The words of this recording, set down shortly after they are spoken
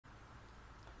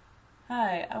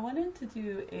Hi, I wanted to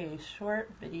do a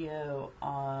short video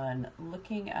on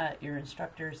looking at your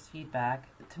instructor's feedback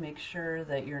to make sure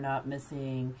that you're not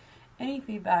missing any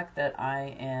feedback that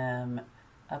I am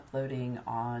uploading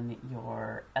on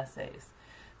your essays.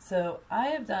 So I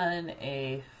have done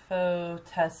a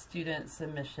faux test student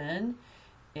submission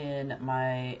in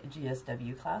my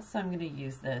GSW class, so I'm going to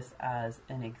use this as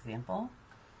an example.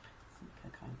 So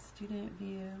click on Student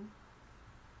View.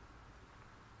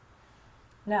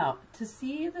 Now, to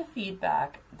see the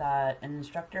feedback that an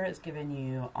instructor has given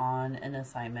you on an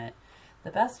assignment,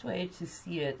 the best way to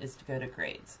see it is to go to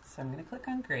Grades. So I'm going to click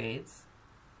on Grades.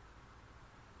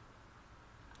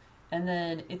 And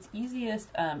then it's easiest,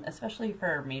 especially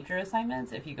for major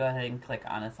assignments, if you go ahead and click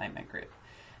on Assignment Group.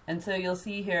 And so you'll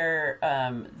see here,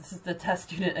 this is the test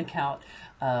student account.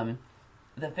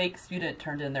 The fake student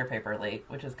turned in their paper late,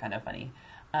 which is kind of funny.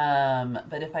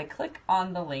 But if I click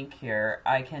on the link here,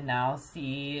 I can now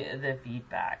see the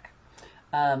feedback.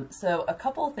 So a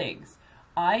couple things.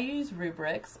 I use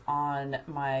rubrics on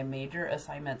my major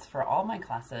assignments for all my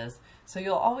classes, so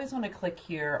you'll always want to click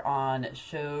here on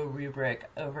Show Rubric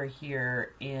over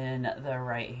here in the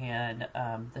right hand,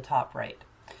 the top right.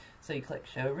 So you click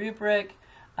Show Rubric,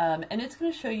 and it's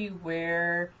going to show you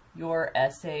where your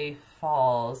essay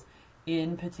falls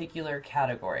in particular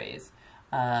categories.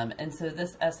 And so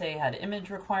this essay had image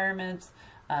requirements,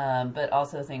 but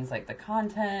also things like the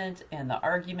content and the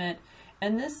argument.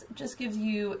 And this just gives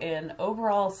you an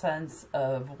overall sense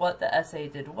of what the essay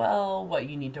did well, what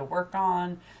you need to work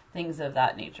on, things of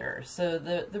that nature. So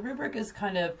the rubric is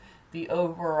kind of the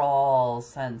overall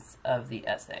sense of the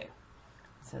essay.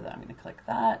 So I'm going to click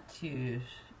that to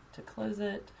close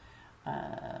it.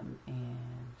 And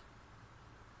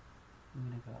I'm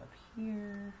going to go up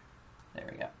here. There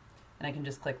we go. And I can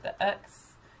just click the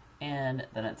X and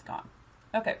then it's gone.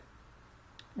 Okay.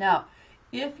 Now,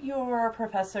 if your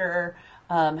professor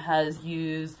has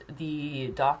used the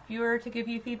doc viewer to give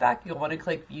you feedback, you'll want to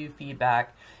click View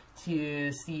Feedback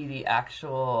to see the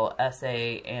actual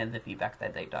essay and the feedback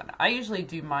that they've done. I usually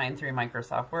do mine through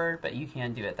Microsoft Word, but you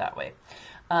can do it that way.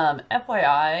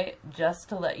 FYI, just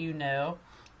to let you know,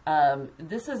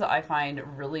 this is, I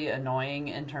find, really annoying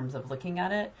in terms of looking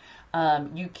at it.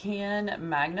 You can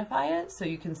magnify it so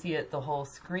you can see it the whole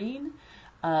screen.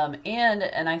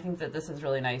 And I think that this is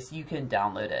really nice. You can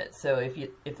download it. So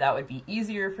if that would be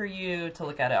easier for you to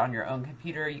look at it on your own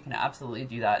computer, you can absolutely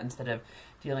do that instead of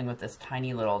dealing with this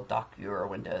tiny little doc viewer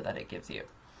window that it gives you.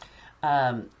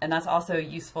 And that's also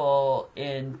useful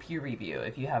in peer review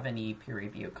if you have any peer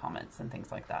review comments and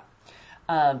things like that.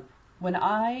 When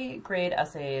I grade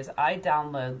essays, I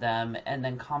download them and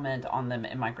then comment on them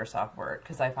in Microsoft Word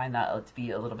because I find that to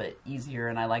be a little bit easier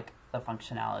and I like the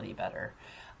functionality better.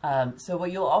 So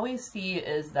what you'll always see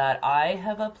is that I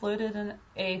have uploaded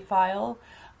a file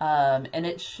and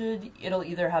it'll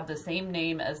either have the same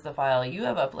name as the file you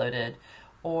have uploaded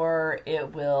or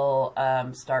it will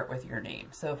start with your name.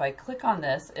 So if I click on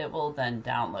this, it will then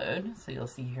download. So you'll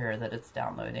see here that it's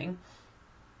downloading.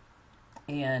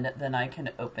 And then I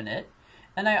can open it.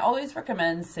 And I always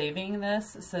recommend saving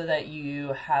this so that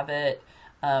you have it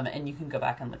and you can go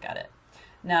back and look at it.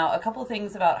 Now, a couple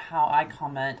things about how I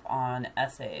comment on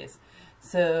essays.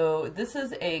 So this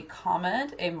is a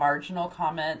comment, a marginal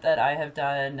comment that I have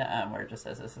done where it just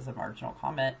says this is a marginal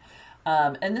comment.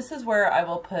 And this is where I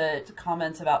will put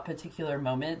comments about particular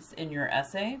moments in your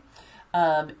essay.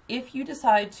 If you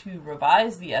decide to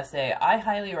revise the essay, I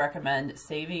highly recommend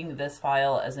saving this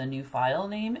file as a new file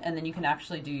name, and then you can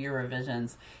actually do your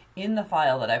revisions in the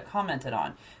file that I've commented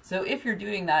on. So if you're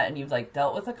doing that and you've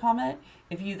dealt with a comment,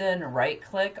 if you then right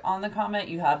click on the comment,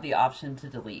 you have the option to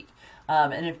delete.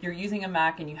 And if you're using a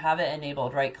Mac and you have it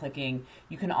enabled right clicking,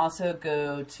 you can also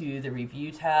go to the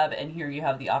review tab and here you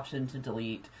have the option to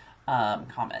delete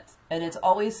comments. And it's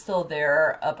always still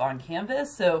there up on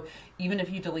Canvas, so even if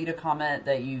you delete a comment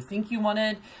that you think you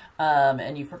wanted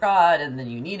and you forgot and then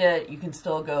you need it, you can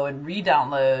still go and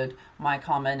re-download my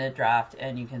commented draft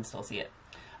and you can still see it.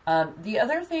 The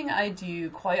other thing I do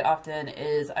quite often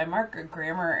is I mark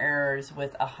grammar errors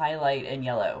with a highlight in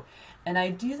yellow. And I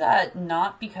do that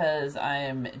not because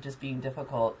I'm just being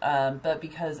difficult, but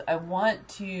because I want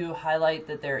to highlight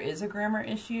that there is a grammar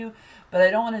issue, but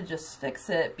I don't want to just fix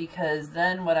it because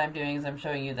then what I'm doing is I'm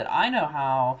showing you that I know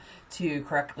how to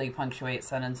correctly punctuate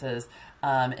sentences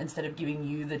instead of giving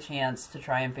you the chance to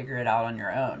try and figure it out on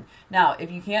your own. Now,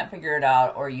 if you can't figure it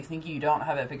out or you think you don't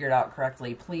have it figured out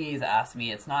correctly, please ask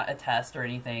me. It's not a test or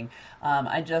anything.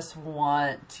 I just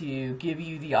want to give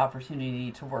you the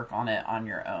opportunity to work on it on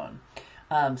your own.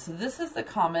 So this is the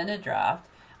commented draft,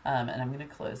 and I'm going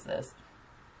to close this.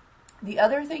 The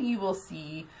other thing you will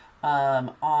see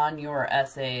on your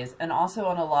essays and also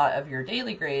on a lot of your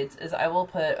daily grades is I will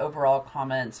put overall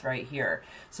comments right here.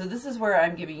 So this is where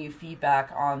I'm giving you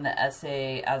feedback on the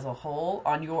essay as a whole,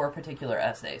 on your particular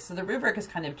essay. So the rubric is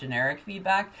kind of generic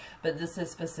feedback, but this is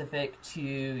specific to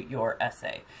your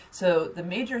essay. So the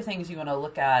major things you want to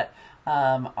look at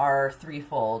are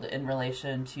threefold in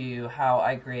relation to how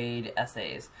I grade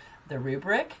essays. The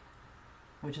rubric,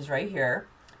 which is right here,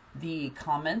 the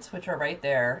comments, which are right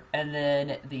there, and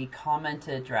then the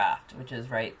commented draft, which is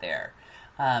right there.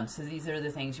 So these are the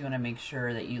things you want to make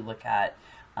sure that you look at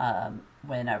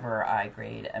whenever I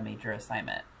grade a major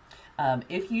assignment.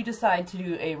 If you decide to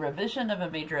do a revision of a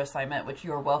major assignment, which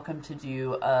you are welcome to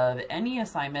do of any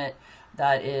assignment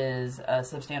that is a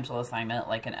substantial assignment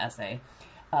like an essay,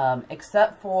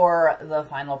 except for the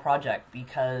final project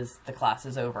because the class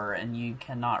is over and you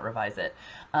cannot revise it.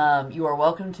 You are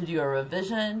welcome to do a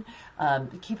revision.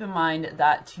 Keep in mind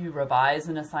that to revise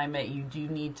an assignment, you do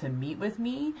need to meet with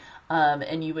me,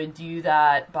 and you would do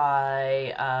that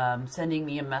by sending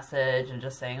me a message and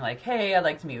just saying like, hey, I'd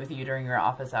like to meet with you during your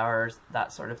office hours,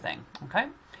 that sort of thing, okay?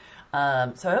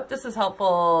 So I hope this is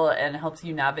helpful and helps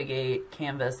you navigate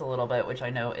Canvas a little bit, which I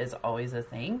know is always a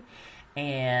thing.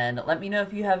 And let me know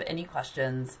if you have any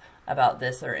questions about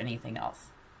this or anything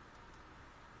else.